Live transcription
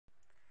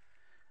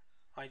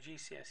My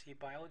GCSE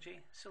Biology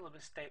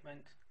Syllabus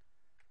Statement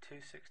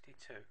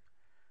 262.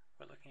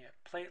 We're looking at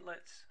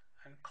platelets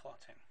and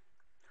clotting.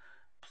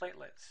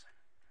 Platelets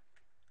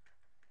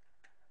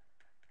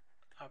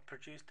are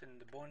produced in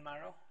the bone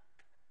marrow,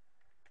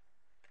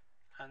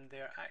 and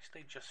they're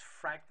actually just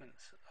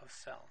fragments of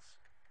cells.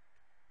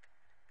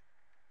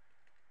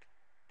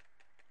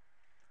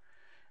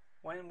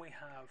 When we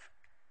have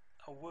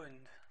a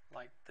wound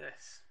like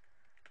this,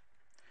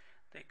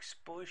 the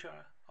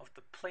exposure of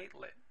the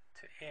platelet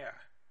to air,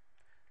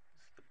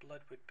 so the blood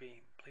would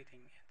be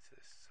bleeding into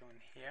this zone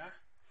here.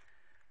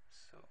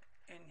 So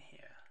in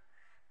here,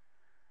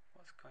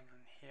 what's going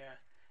on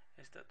here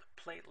is that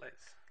the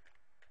platelets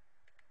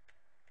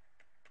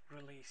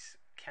release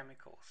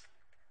chemicals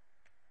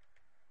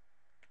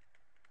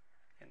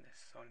in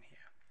this zone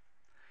here.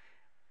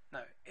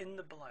 Now, in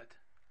the blood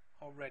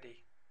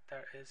already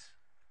there is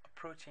a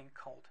protein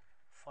called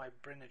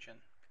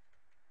fibrinogen,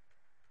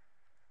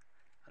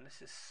 and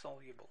this is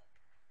soluble.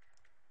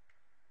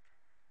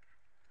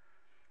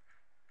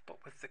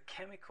 But with the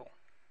chemical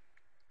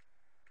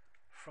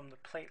from the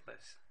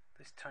platelets,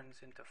 this turns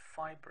into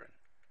fibrin,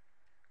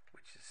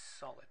 which is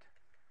solid.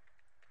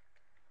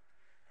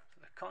 So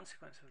the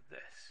consequence of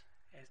this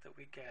is that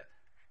we get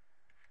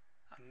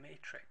a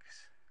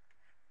matrix,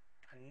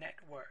 a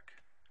network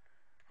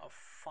of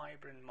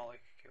fibrin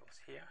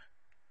molecules here,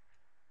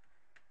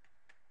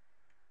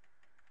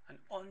 and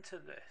onto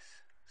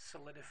this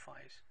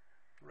solidifies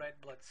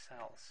red blood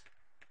cells,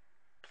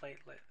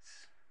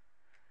 platelets,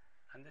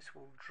 and this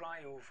will dry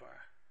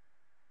over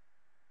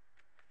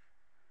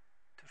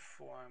to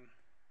form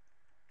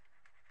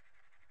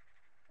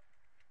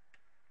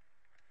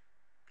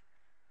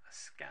a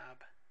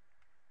scab,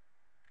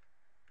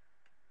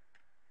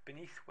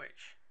 beneath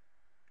which,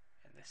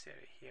 in this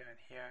area here and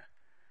here,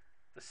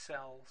 the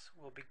cells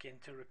will begin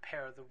to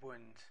repair the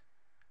wound.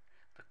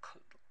 The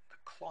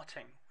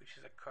clotting which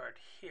has occurred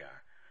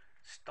here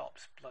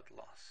stops blood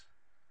loss.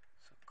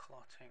 So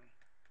clotting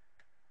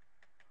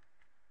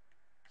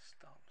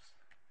stops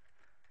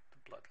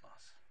the blood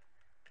loss.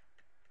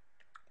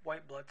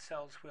 White blood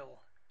cells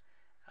will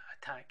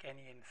attack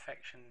any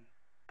infection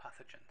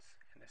pathogens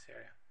in this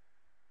area.